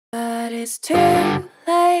But it's too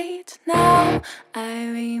late now. I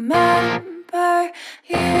remember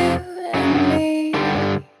you and me,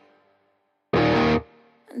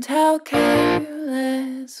 and how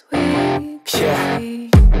careless we could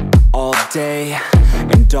be. All day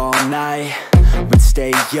and all night, we'd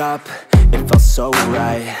stay up, it felt so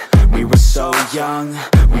right. We were so young,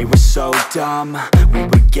 we were so dumb. We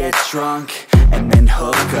would get drunk and then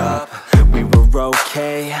hook up. We were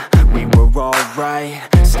okay, we were alright,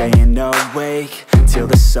 staying awake till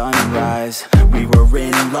the sunrise. We were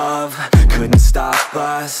in love, couldn't stop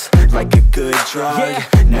us, like a good drug,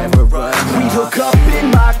 never run off. We'd hook up in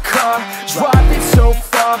my car, drive it so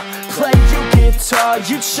far, play your guitar,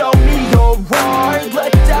 you'd show me your art.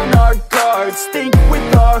 Let down our guards, think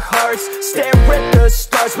with our hearts, stare at the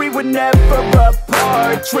stars. We were never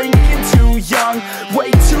apart, drinking too young,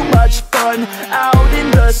 way too much fun, out in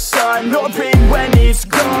the sun, hoping when it's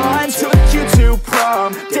gone. Took you to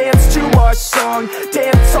prom, dance to our song,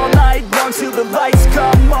 dance all night long till the lights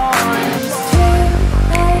come on.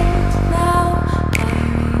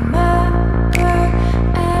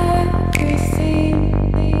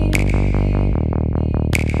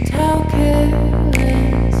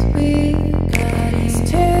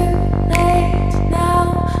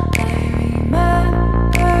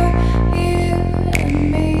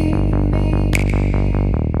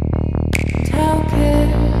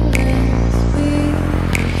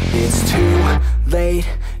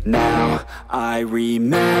 Now I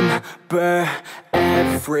remember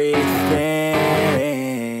everything,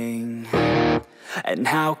 and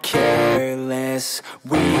how careless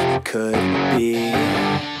we could be,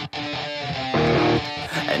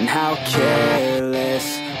 and how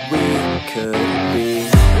careless we could be,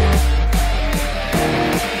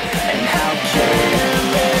 and how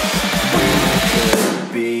careless we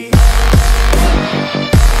could be.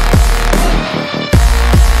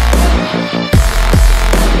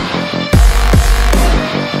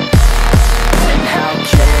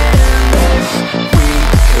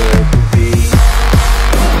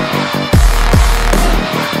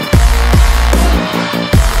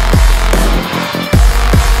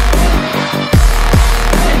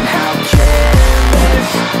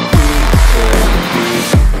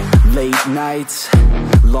 Nights,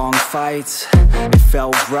 long fights, it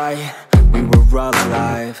felt right, we were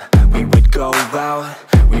alive. We would go out,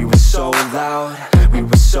 we were so loud, we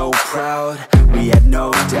were so proud, we had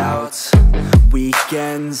no doubts.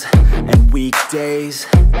 Weekends and weekdays,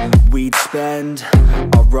 we'd spend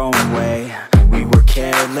our own way. We were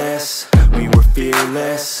careless, we were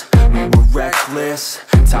fearless, we were reckless,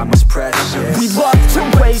 time was precious. We loved to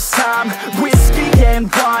waste time, whiskey and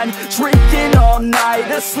wine, drinking all night,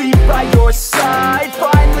 asleep by your side.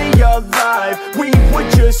 Finally alive, we would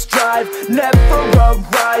just drive, never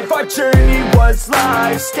arrive. Our journey was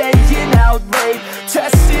live, staying out late,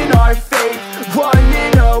 testing our fate,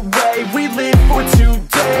 running away. We live for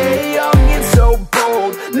today, young and so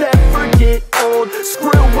bold, never get old.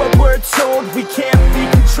 Screw what we're told, we can't be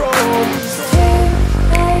controlled.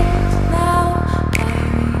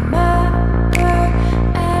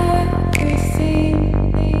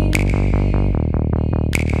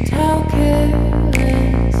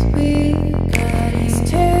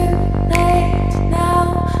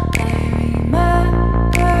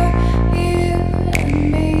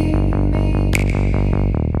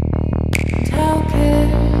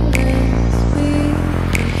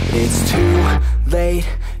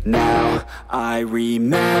 Now I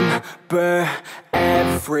remember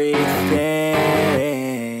everything,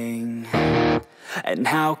 and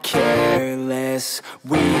how careless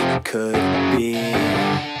we could be,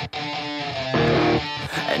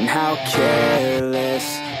 and how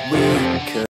careless we